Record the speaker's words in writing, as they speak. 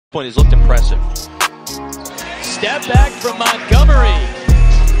Point has looked impressive. Step back from Montgomery.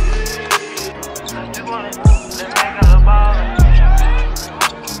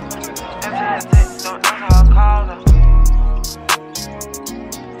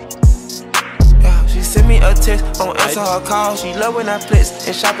 She sent me a text, don't answer her call. She love when I flex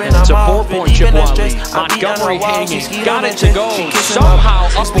and shopping. It's a 4-point Chippewa lead. Montgomery hanging, got it to go. Somehow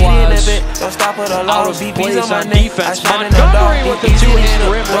Upwas out of plays on defense. Montgomery with the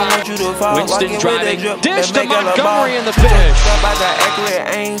two-hand rim rock. Winston driving, dish to Montgomery in the finish. I got accurate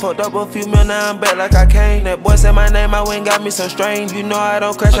aim, fucked up a few mil, now I'm back like I came. That boy said my name, I went got me some strange. You know I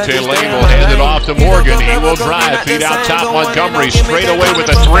don't crash. Lane will hand it off to Morgan. He will drive, feed out top. Montgomery straight away with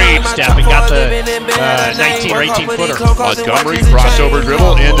a three. Stepping got the 19 or 18 footer. Montgomery crossover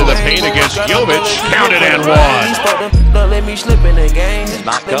dribble into the paint against Jovic. Counted and one. Let me slip in the game.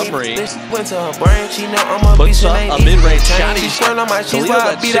 Montgomery went to her brain. She know I'm a puts bitch. up a mid-range shot. She swirl on my cheese Toledo while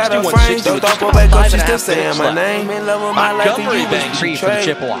I at beat out her 61-60 frame. with Don't just go about back up. 5.5 She still minutes saying my left. name. In love with my life. Montgomery bangs free for the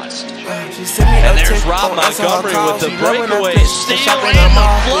Chippewas. And there's Rob Montgomery with the breakaway steal and the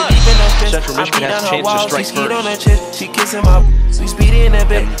flush. Central Michigan has a chance to strike first. She kissing my we speedy in that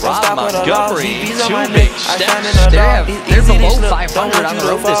bit. Rob Montgomery, two big steps. They're below 500 on the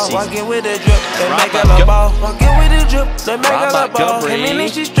road this season. Rob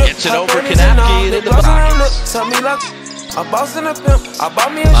Montgomery gets it over Kanapke into the pockets. A boss and a pimp, I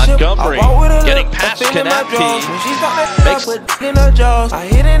bought me a ship. Montgomery getting past Kanapke. I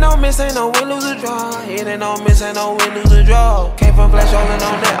hit it, no miss, ain't no win, lose a draw. Hit it, no miss, ain't no win, lose a draw. Came from flash rolling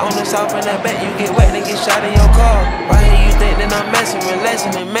on that, on the south in that bet. You get wet and get shot in your car. Why here you think that I'm messing,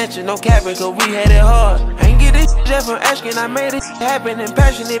 relaxing and mention? No capping, cause we had it hard. Ain't get this just from asking, I made it happen and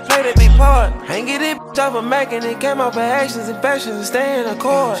passionate, played a big part. Ain't get it off of Mac and it came out for actions and passions and stay in the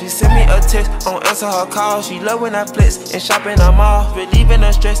court. She sent me a text, don't answer her call. She love when I flex and shopping, I'm off, relieving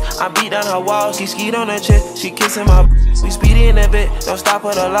her stress. I beat down her walls, she skied on her chest. She kissing my we speedy in that bit, don't stop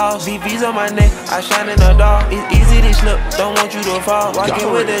at the loss. VV's on my neck, I shine in the dark. It's easy to slip, don't want you to fall.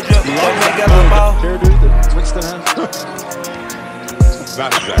 Walking with the drip, don't make up a ball. Here, dude, that Winston has.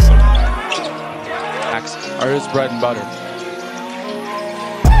 Not exactly. Are his bread and butter.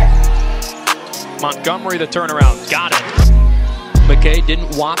 Montgomery the turnaround, got it. McKay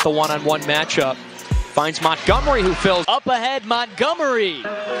didn't want the one-on-one matchup. Finds Montgomery who fills up ahead. Montgomery.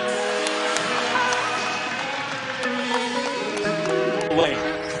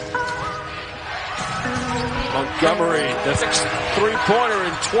 Montgomery, the three-pointer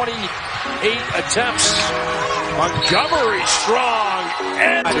in 28 attempts. Montgomery strong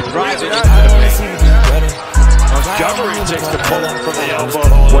and drives it out. Montgomery takes the pull-up from the elbow.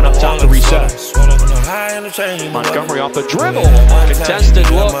 Went up top to reset. Montgomery off the dribble. Contested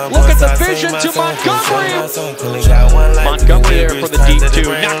look. Look at the vision to Montgomery. Montgomery there for the deep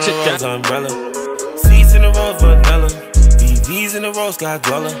two. Knocks it down. Seats in the road for vanilla. VV's in the road, Scott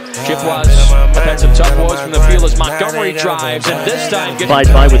Gala. Chippewas have had some tough boys from the field as Montgomery drives, and this time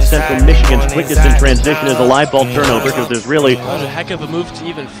gets by with Central Michigan's quickest in transition as a live ball turnover, because there's really a heck of a move to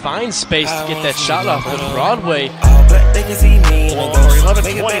even find space to get that shot off with Broadway. Or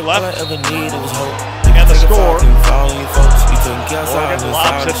 11-20 left. And the score. Morgan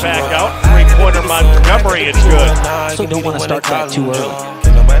lobs it back out. Three-pointer Montgomery, it's good. So don't want to start that too early.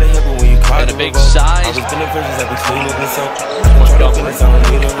 And a big size. Montgomery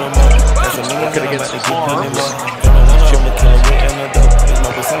working against his arms.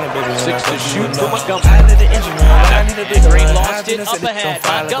 6 to shoot for Montgomery. Green lost it up ahead.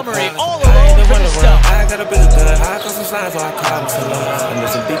 Montgomery all alone for the stuff. I got a bit of good, high cause some slides, so I call him Salon. And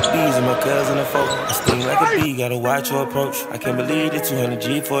there's some big B's in my cousin and folk. I sting like a bee, gotta watch your approach. I can't believe the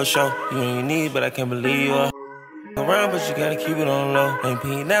 200G for a show. You ain't your need, but I can't believe you're around, but you gotta keep it on low. Ain't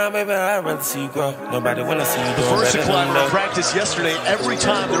peeing now, baby, I'd rather see you grow. Nobody wanna see you doing First better collateral than practice yesterday, every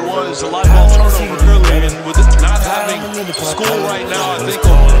time there was a live ball turnover early, and with it not having school right now, I think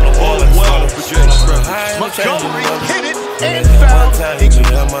all well for Jay Strauss. Montgomery hit it and fouled. There's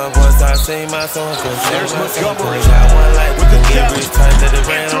Montgomery with the catch.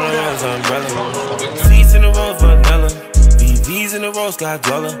 Seats in the road for vanilla. VV's in the road, Scott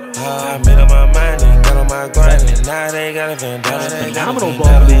Gala. I made up my mind and got on my grind, and now they got a vendetta. phenomenal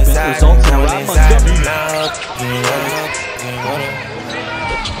ball movement results in Rob Montgomery.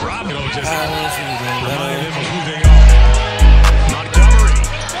 Bravo just reminded him of who they are. Montgomery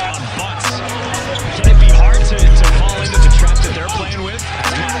on butts. Can it be hard to fall into the trap that they're playing with?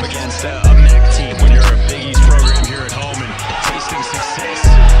 Against a MAC team when you're a Big East program here at home and tasting success.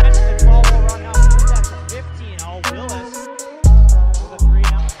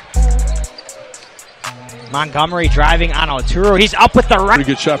 Montgomery driving on Oturu. He's up with the right.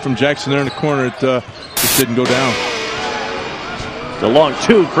 Pretty good shot from Jackson there in the corner. It just didn't go down. The long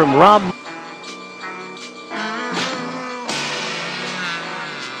two from Rob.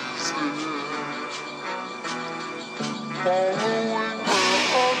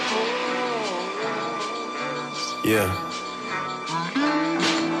 Yeah.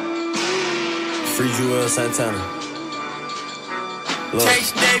 Free Joel Santana. Look.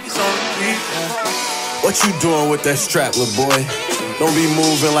 What you doing with that strap, little boy? Don't be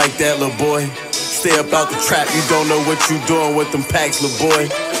moving like that, little boy. Stay up out the trap, you don't know what you doing with them packs, little boy.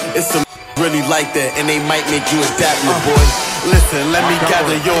 It's some really like that, and they might make you adapt, little boy. Listen, let me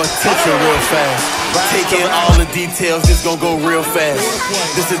gather your attention real fast. Take in all the details, this gon' go real fast.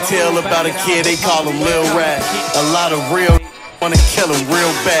 This a tale about a kid, they call him Lil Ride. A lot of real wanna kill him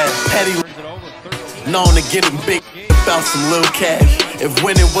real bad. Petty known to get him big about some little cash. If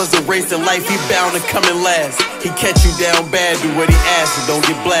winning was a race in life, he bound to come in last. He catch you down bad, do what he asks, and don't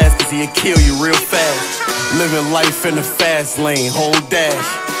get blasted, cause he'll kill you real fast. Living life in the fast lane, whole dash.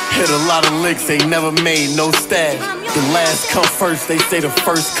 Hit a lot of licks, they never made no stash. The last come first, they say the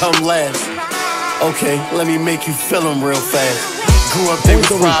first come last. Okay, let me make you feel them real fast. Grew up, they was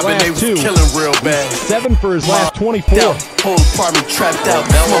robbing, they was killing real bad. 7 for his last 24. Whole apartment trapped out,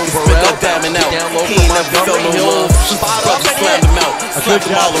 smoking, spit that diamond out. He ain't never felt no love, brothers slammed him out. Slapped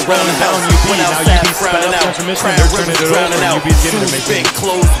him all around the house, went outside frowning out. Crying rivers drowning out. Shoes big,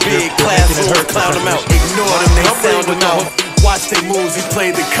 clothes big, class over, clown him out. Ignored him, they sound him out. Watch they moves, he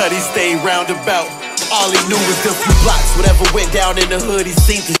played the cut, he stayed roundabout. All he knew was the few blocks, whatever went down in the hood, he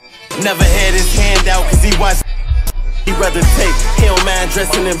seen the never had his hand out, cause he watched. He rather take, he don't mind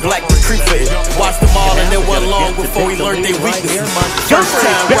dressing in black to creep for it. Watched them all and it wasn't long before he learned they weaknesses. First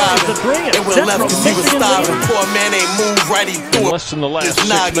time robbing, it went left cause he was starving. Poor man ain't moved right, he threw it. This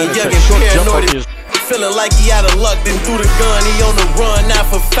noggin, young and paranoid, feeling like he out of luck. Then threw the gun, he on the run, now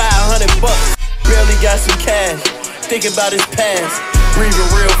for $500. Barely got some cash, thinking about his past. Breathing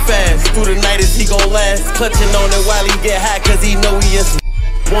real fast, through the night is he gon' last. Clutching on it while he get high cause he know he is.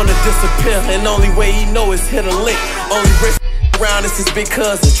 Wanna disappear, and only way he know is hit a lick. Only rich around is his big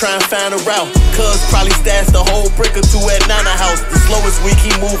cousin, try and find a route. Cuz probably stashed a whole brick or two at Nana house. The slowest week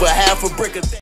he move a half a brick a day.